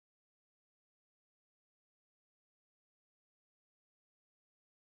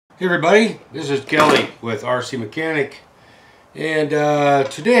Hey everybody, this is Kelly with RC Mechanic, and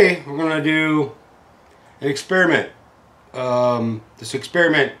today we're going to do an experiment. This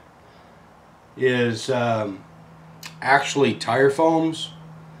experiment is actually tire foams,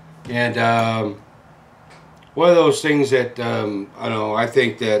 and one of those things that I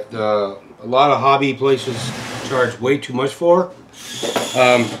think that a lot of hobby places charge way too much for.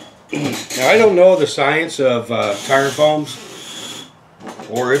 Now I don't know the science of tire foams,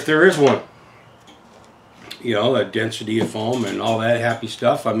 or if there is one, you know, the density of foam and all that happy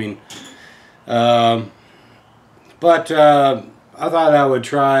stuff. I mean, but I thought I would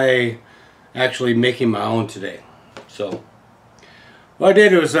try actually making my own today. So what I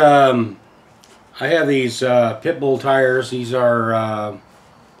did was I have these Pitbull tires. These are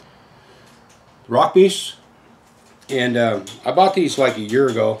Rock Beasts, and I bought these like a year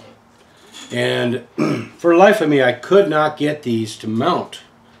ago. And for the life of me, I could not get these to mount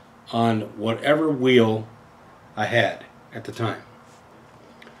on whatever wheel I had at the time.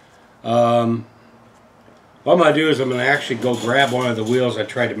 What I'm going to do is I'm going to actually go grab one of the wheels I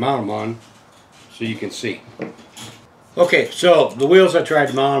tried to mount them on so you can see. Okay, so the wheels I tried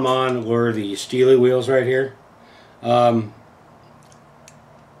to mount them on were the Steely wheels right here. Every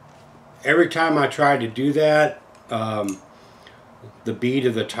time I tried to do that, the bead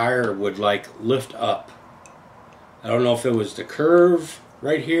of the tire would like lift up. I don't know if it was the curve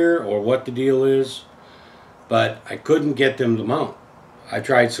right here or what the deal is, but I couldn't get them to mount. I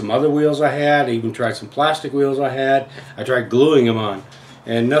tried some other wheels I had, I even tried some plastic wheels I had. I tried gluing them on,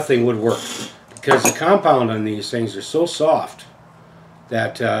 and nothing would work because the compound on these things are so soft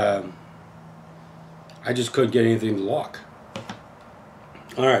that I just couldn't get anything to lock.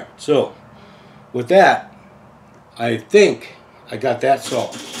 Alright, so with that, I think I got that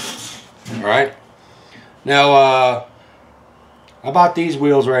solved. Alright. Now, I bought these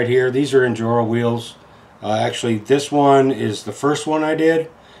wheels right here. These are Enduro wheels. Actually, this one is the first one I did.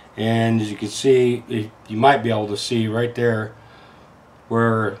 And as you can see, you might be able to see right there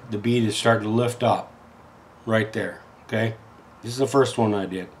where the bead is starting to lift up. Right there. Okay? This is the first one I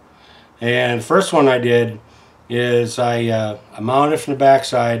did. And the first one I did is I mounted it from the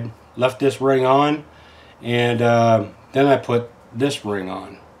backside, left this ring on, and then I put this ring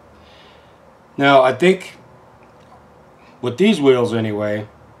on. Now I think with these wheels anyway,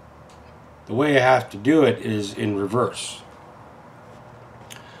 the way I have to do it is in reverse.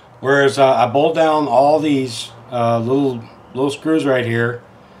 Whereas I bolt down all these little screws right here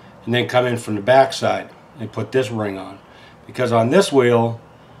and then come in from the back side and put this ring on. Because on this wheel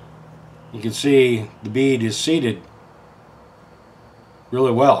you can see the bead is seated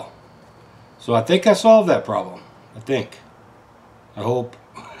really well. So I think I solved that problem. I think. I hope.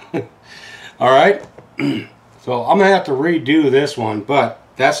 Alright. So I'm going to have to redo this one, but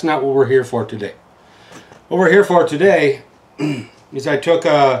that's not what we're here for today. What we're here for today is I took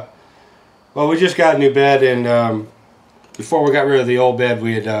well, we just got a new bed, and before we got rid of the old bed,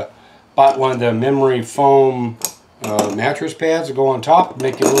 we had bought one of the memory foam mattress pads to go on top,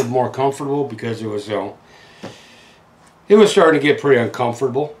 make it a little more comfortable, because it was starting to get pretty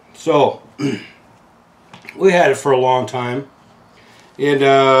uncomfortable. So we had it for a long time,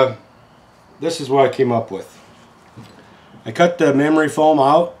 and this is what I came up with. I cut the memory foam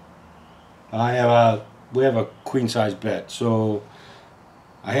out. We have a queen size bed, so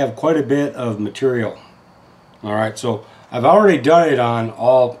I have quite a bit of material. Alright, so I've already done it on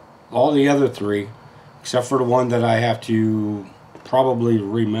all the other three, except for the one that I have to probably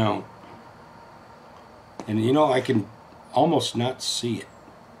remount. And you know, I can almost not see it.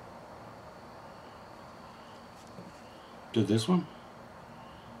 Did this one?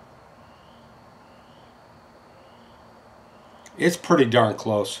 It's pretty darn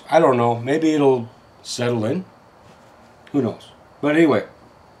close. I don't know. Maybe it'll settle in. Who knows? But anyway,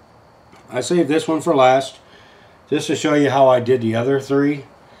 I saved this one for last, just to show you how I did the other three.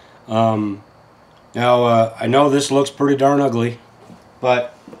 Now, I know this looks pretty darn ugly,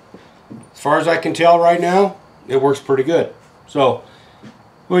 but as far as I can tell right now, it works pretty good. So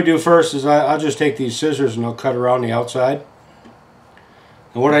what we do first is I'll just take these scissors and I'll cut around the outside.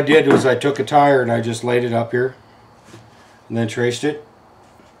 And what I did was I took a tire and I just laid it up here and then traced it.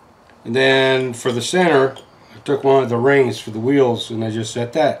 And then for the center, I took one of the rings for the wheels and I just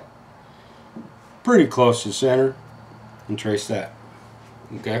set that pretty close to the center and traced that.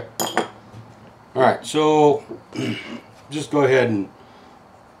 Okay. Alright, so just go ahead and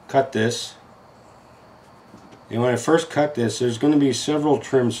cut this. And when I first cut this, there's going to be several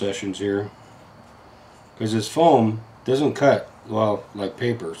trim sessions here, because this foam doesn't cut well like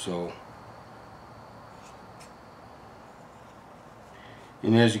paper, so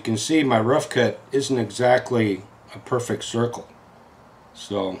And as you can see, my rough cut isn't exactly a perfect circle.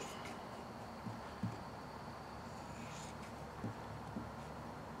 So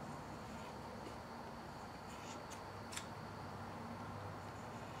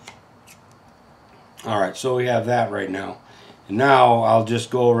alright, so we have that right now. And now I'll just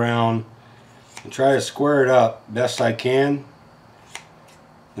go around and try to square it up best I can.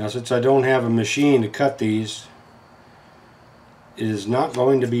 Now, since I don't have a machine to cut these, it is not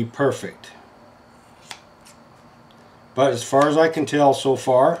going to be perfect. But as far as I can tell so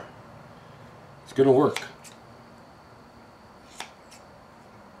far, it's going to work.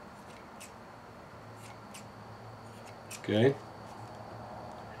 Okay.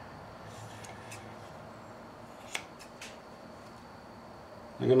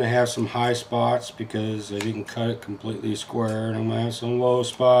 I'm going to have some high spots because I didn't cut it completely square, and I'm going to have some low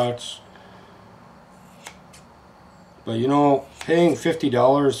spots. But you know, paying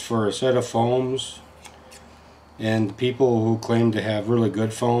 $50 for a set of foams, and people who claim to have really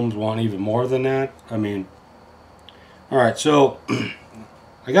good foams want even more than that. I mean, alright, so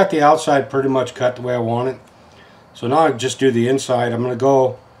I got the outside pretty much cut the way I want it. So now I just do the inside. I'm going to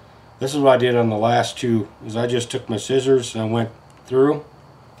go, this is what I did on the last two, is I just took my scissors and I went through.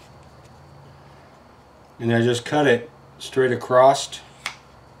 And I just cut it straight across.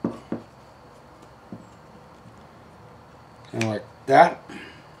 Kind of like that.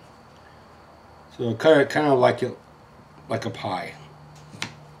 So cut it kind of like a pie.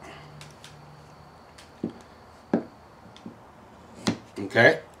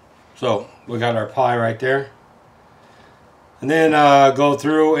 Okay, so we got our pie right there. And then go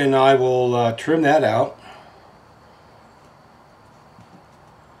through and I will trim that out.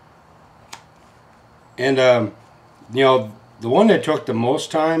 And you know, the one that took the most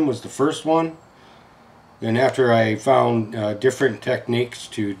time was the first one. And after I found different techniques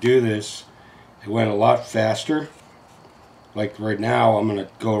to do this, it went a lot faster. Like right now, I'm going to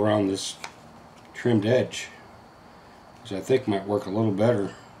go around this trimmed edge, which I think might work a little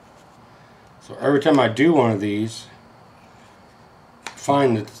better. So every time I do one of these, I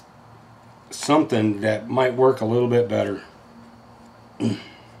find that something that might work a little bit better. And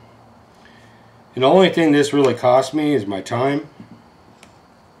the only thing this really cost me is my time.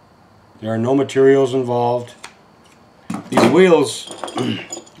 There are no materials involved. These wheels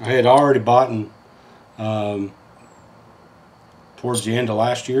I had already bought towards the end of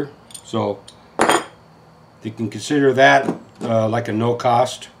last year, so you can consider that like a no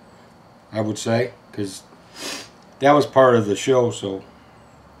cost, I would say, because that was part of the show. So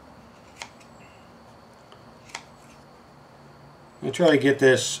I'm going to try to get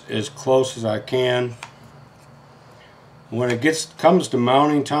this as close as I can. When it comes to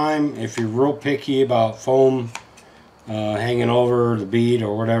mounting time, if you're real picky about foam hanging over the bead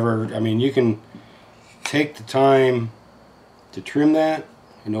or whatever, I mean, you can take the time to trim that.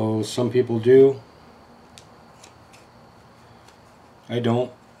 You know, some people do. I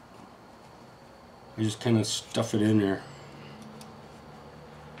don't. I just kind of stuff it in there.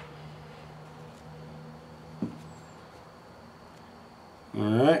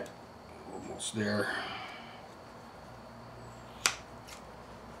 Alright, almost there.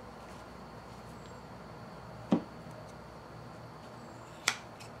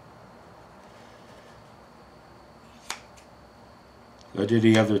 I did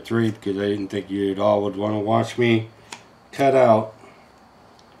the other three because I didn't think you at all would want to watch me cut out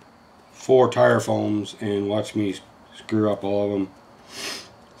 4 tire foams and watch me screw up all of them.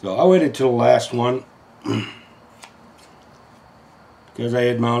 So I waited till the last one because I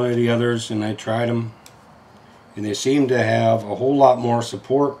had mounted the others and I tried them, and they seemed to have a whole lot more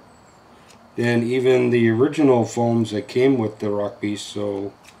support than even the original foams that came with the Rock Beast.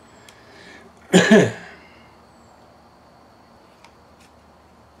 So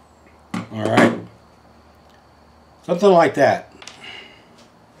alright, something like that.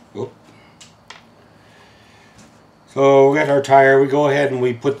 Oop. So we got our tire. We go ahead and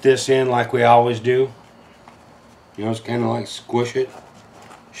we put this in like we always do. You know, it's kind of like squish it,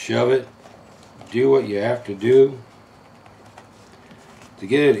 shove it, do what you have to do to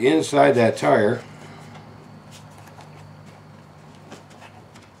get it inside that tire.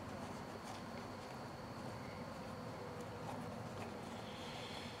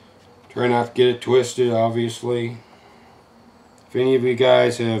 Try not to get it twisted, obviously. If any of you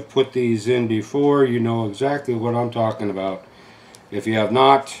guys have put these in before, you know exactly what I'm talking about. If you have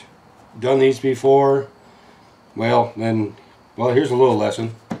not done these before, well, then, well, here's a little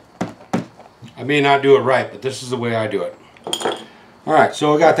lesson. I may not do it right, but this is the way I do it. Alright,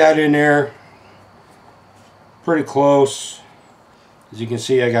 so I got that in there. Pretty close. As you can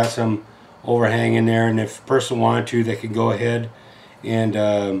see, I got some overhang in there, and if a person wanted to, they could go ahead and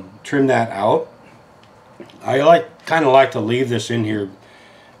trim that out. I kind of like to leave this in here.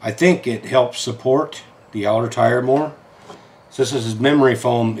 I think it helps support the outer tire more. So this is memory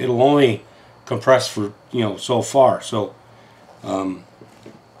foam. It'll only compress for, you know, so far. So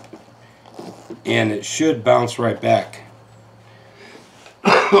and it should bounce right back.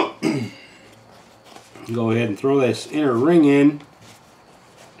 Go ahead and throw this inner ring in.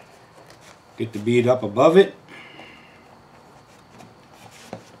 Get the bead up above it.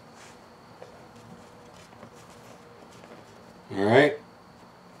 Alright.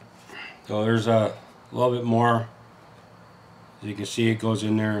 So there's a little bit more. As you can see, it goes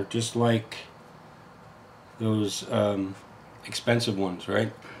in there just like those expensive ones,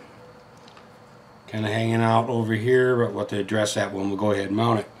 right? Kind of hanging out over here, but what to address that one, we'll go ahead and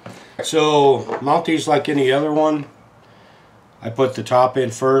mount it. So mount these like any other one. I put the top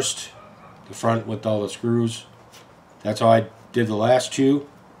in first, the front with all the screws. That's how I did the last two.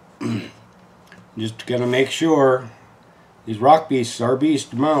 Just gonna make sure these rock beasts are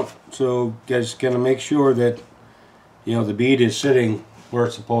beast to mount, so just gonna make sure that, you know, the bead is sitting where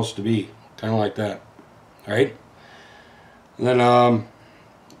it's supposed to be, kind of like that. All right, and then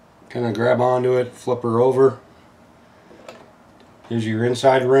kind of grab onto it, flip her over. Here's your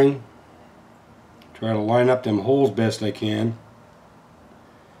inside ring. Try to line up them holes best I can.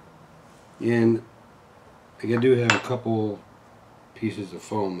 And I do have a couple pieces of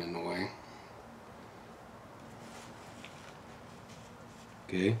foam in the way.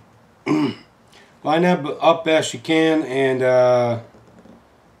 Okay. Line that up best you can, and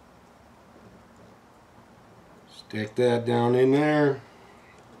stick that down in there.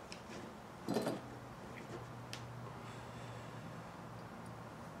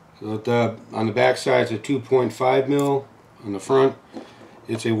 So on the back side it's a 2.5 mil. On the front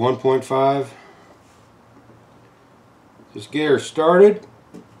it's a 1.5. Just get her started.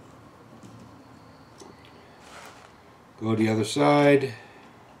 Go to the other side.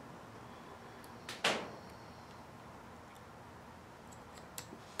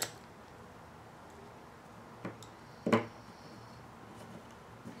 Be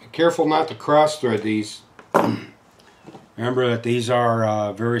careful not to cross thread these. Remember that these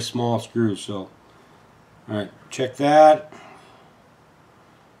are very small screws, so alright, check that.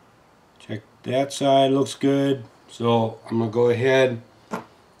 Check that side, looks good. So I'm going to go ahead,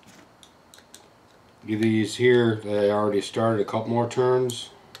 give these here that I already started a couple more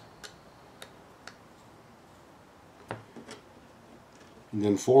turns. And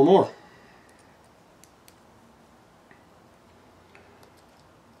then 4 more.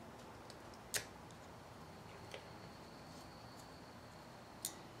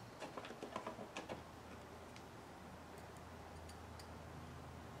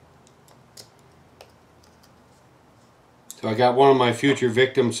 So I got one of my future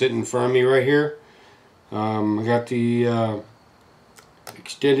victims sitting in front of me right here. I got the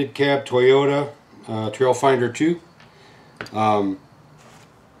extended cab Toyota Trailfinder 2. I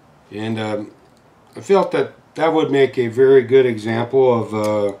felt that that would make a very good example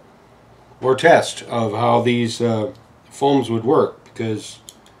of, or test of how these foams would work, because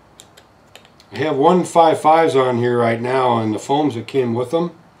I have 155s on here right now, and the foams that came with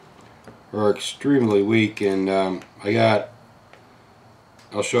them are extremely weak, and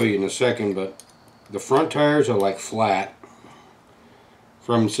I'll show you in a second, but the front tires are like flat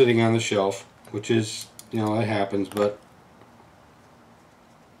from sitting on the shelf, which is, you know, that happens, but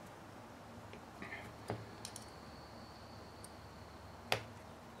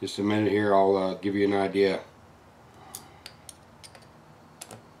just a minute here, I'll give you an idea.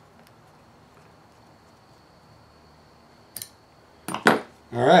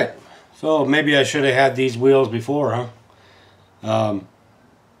 Alright, so maybe I should have had these wheels before, huh?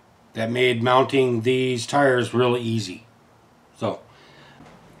 That made mounting these tires really easy. So,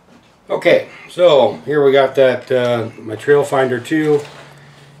 okay, so here we got that my Trailfinder 2,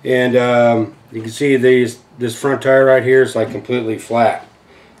 and you can see this front tire right here is like completely flat.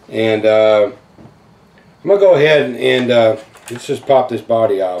 And I'm gonna go ahead and let's just pop this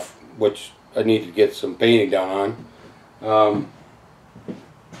body off, which I need to get some painting done on.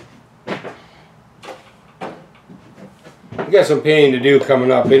 We got some painting to do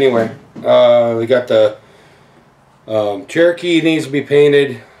coming up anyway. We got the Cherokee needs to be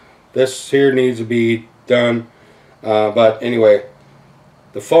painted. This here needs to be done. But anyway,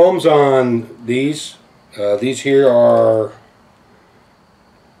 the foams on these here are,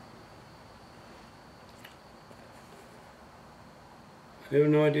 I have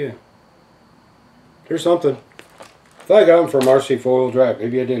no idea. Here's something. I thought I got them from RC 4-wheel drive.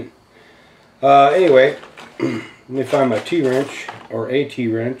 Maybe I didn't. Anyway, let me find my T-wrench, or a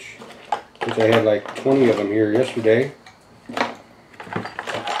T-wrench, which I had like 20 of them here yesterday.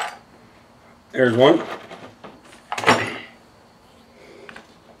 There's one.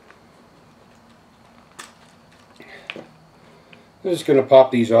 I'm just going to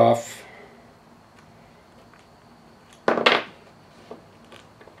pop these off.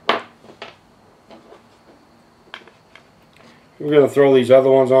 We're going to throw these other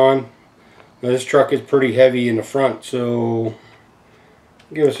ones on. Now this truck is pretty heavy in the front, so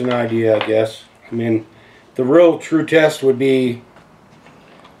give us an idea, I guess. I mean, the real true test would be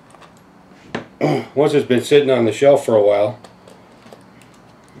once it's been sitting on the shelf for a while.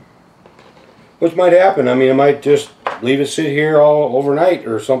 Which might happen. I mean, I might just leave it sit here all overnight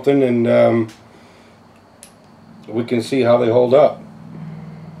or something, and we can see how they hold up.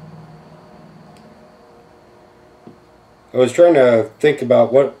 I was trying to think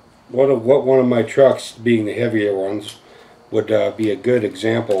about what one of my trucks, being the heavier ones, would be a good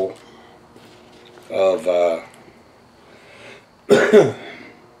example of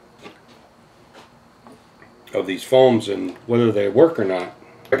of these foams and whether they work or not.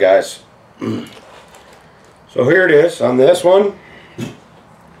 Alright, guys. So here it is on this one.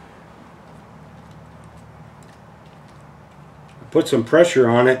 Put some pressure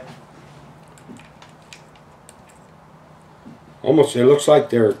on it. Almost, it looks like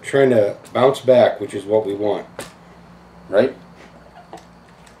they're trying to bounce back, which is what we want, right?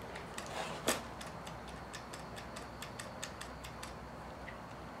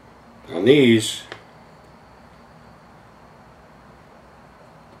 On these,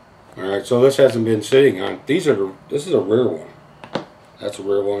 alright, so this hasn't been sitting on. This is a rear one. That's a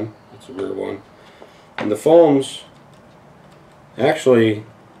rear one. That's a rear one. And the foams actually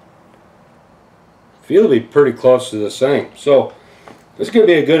feel to be pretty close to the same. So this is going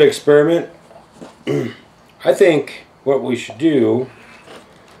to be a good experiment. I think what we should do,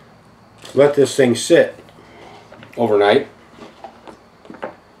 let this thing sit overnight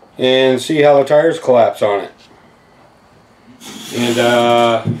and see how the tires collapse on it. And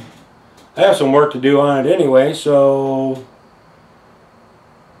I have some work to do on it anyway, so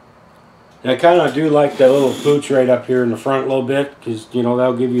and I kind of do like that little pooch right up here in the front a little bit, because you know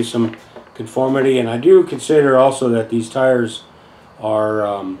that'll give you some conformity. And I do consider also that these tires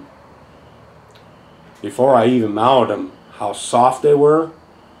are before I even mounted them, how soft they were.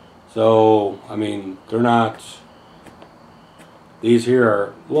 So I mean, they're not, these here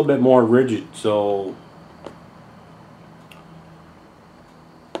are a little bit more rigid. So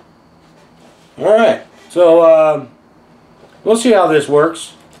alright, so we'll see how this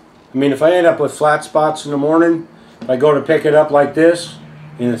works. I mean, if I end up with flat spots in the morning, if I go to pick it up like this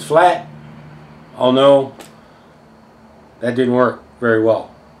and it's flat, I'll know that didn't work very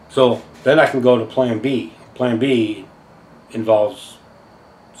well. So then I can go to plan B. Plan B involves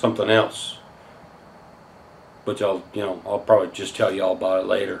something else, which I'll probably just tell you all about it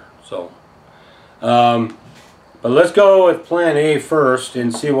later. So but let's go with plan A first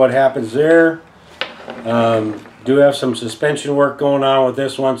and see what happens there. Do have some suspension work going on with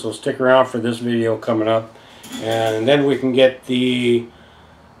this one, so stick around for this video coming up, and then we can get the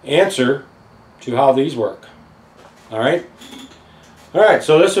answer to how these work. Alright,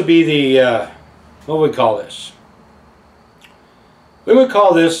 so this would be the what would we call this? We would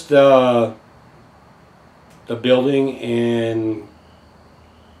call this the building and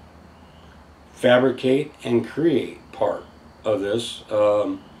fabricate and create part of this.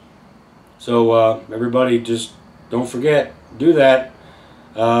 So everybody, just don't forget, do that.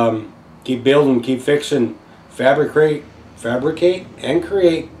 Keep building, keep fixing, fabricate and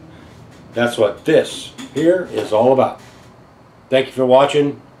create. That's what this here is all about. Thank you for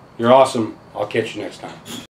watching. You're awesome. I'll catch you next time.